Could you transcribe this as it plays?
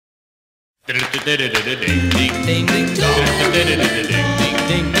ding ding dong,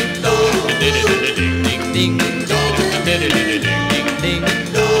 ding ding dong, ding ding dong, ding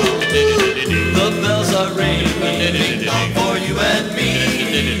dong. The bells are ringing for you and me.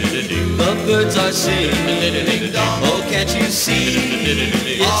 The birds are singing, oh can't you see?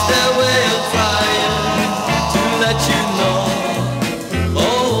 It's their way of trying to let you know,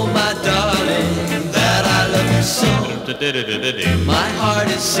 oh my darling, that I love you so. My heart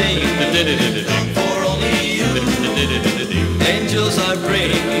is singing for only you. Angels are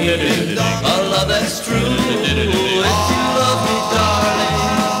bringing a love that's true. If you love me, darling,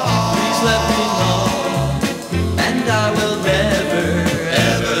 please let me know, and I will never,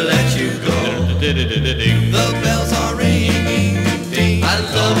 ever let you go. The bells are ringing, I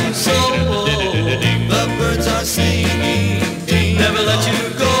love you so. The birds are singing, never let you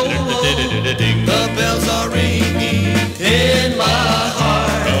go. The bells are ringing in my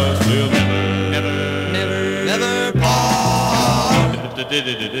heart, 'cause we'll never part.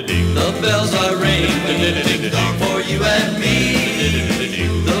 The bells are ringing for you and me.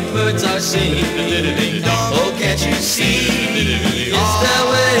 The birds are singing, oh can't you see? It's their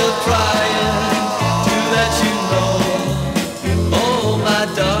way of trying to let you know, oh my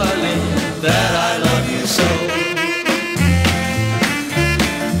darling, that I love you so.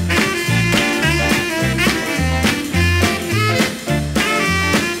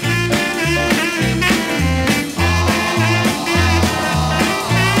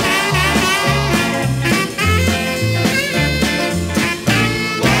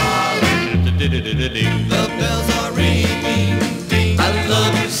 The bells are ringing, I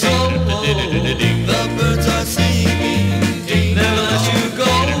love you so. The birds are singing, never let you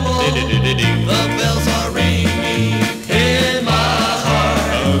go. The bells are ringing in my heart,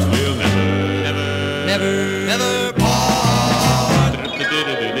 'cause we'll never part.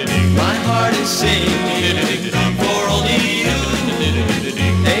 My heart is singing for only you.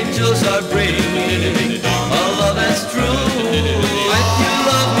 Angels are bringing a love that's true. If you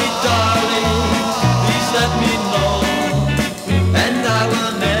love me, darling, please let me know, and I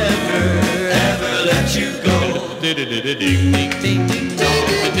will never, ever let you go.